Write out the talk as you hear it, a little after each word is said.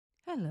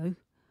Hello.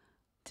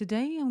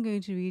 Today I'm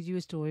going to read you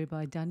a story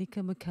by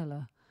Danica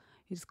McKellar.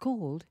 It's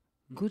called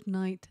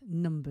Goodnight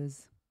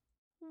Numbers.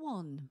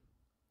 1.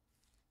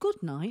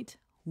 Good night,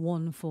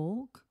 1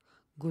 fork.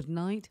 Good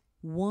night,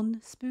 1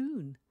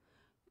 spoon.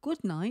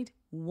 Good night,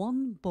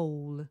 1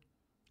 bowl.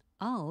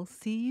 I'll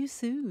see you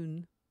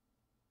soon.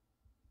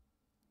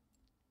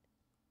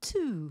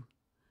 2.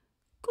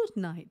 Good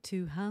night,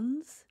 2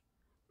 hands.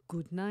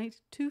 Good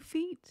night, 2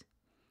 feet.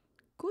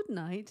 Good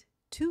night,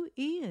 2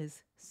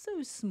 ears,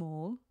 so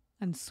small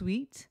and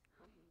sweet.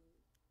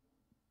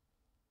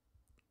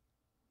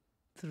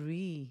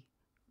 3.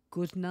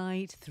 Good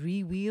night,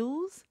 3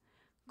 wheels.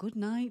 Good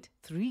night,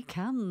 3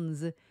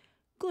 cans.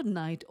 Good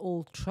night,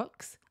 all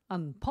trucks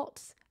and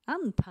pots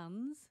and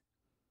pans.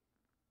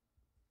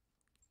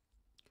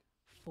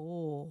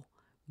 4.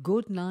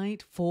 Good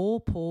night,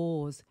 4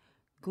 paws.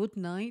 Good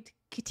night,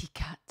 kitty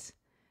cat.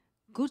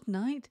 Good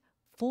night,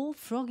 4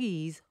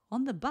 froggies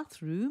on the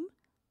bathroom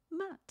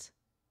mat.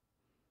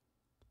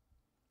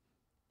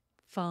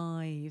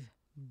 5.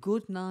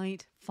 Good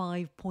night,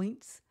 5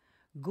 points.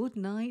 Good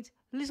night,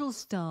 little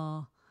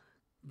star.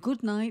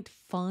 Good night,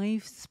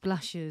 5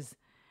 splashes.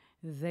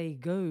 They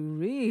go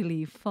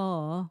really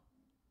far.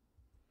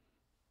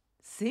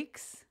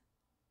 6.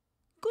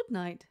 Good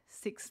night,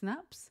 6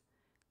 snaps.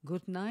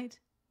 Good night,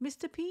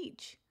 Mr.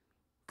 Peach.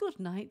 Good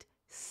night,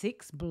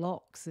 6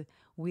 blocks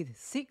with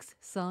 6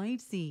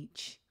 sides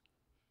each.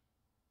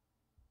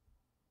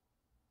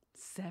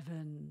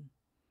 7.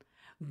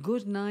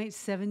 Good night,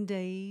 7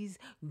 days.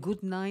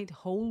 Good night,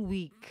 whole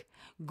week.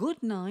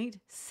 Good night,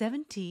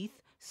 7 teeth,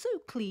 so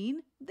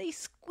clean they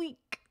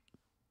squeak.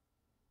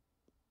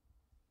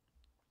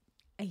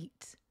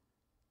 8.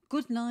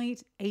 Good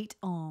night, 8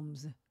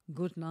 arms.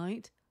 Good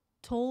night,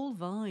 tall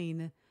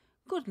vine.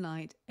 Good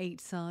night, 8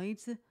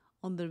 sides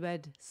on the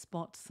red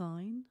spot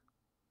sign.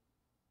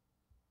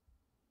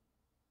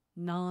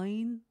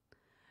 9.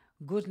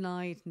 Good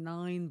night,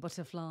 9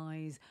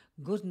 butterflies.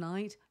 Good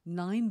night,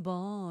 9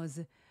 bars.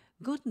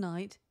 Good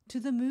night to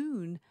the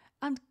moon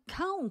and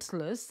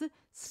countless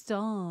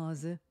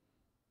stars.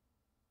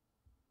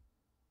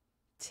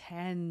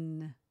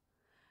 10.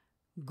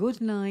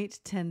 Good night,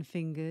 10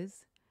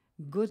 fingers.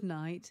 Good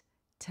night,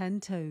 10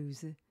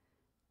 toes.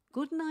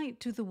 Good night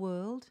to the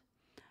world,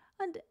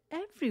 and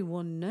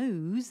everyone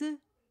knows.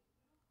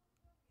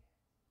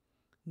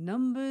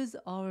 Numbers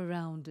are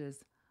around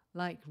us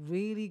like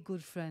really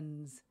good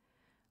friends.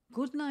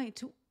 Good night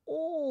to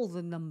all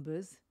the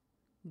numbers.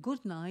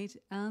 Good night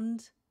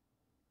and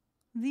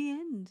the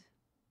end.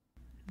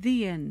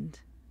 The end.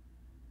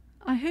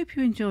 I hope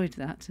you enjoyed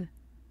that.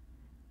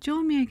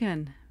 Join me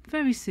again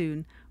very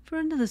soon for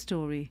another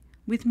story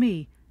with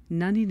me,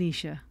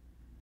 NannyNisha.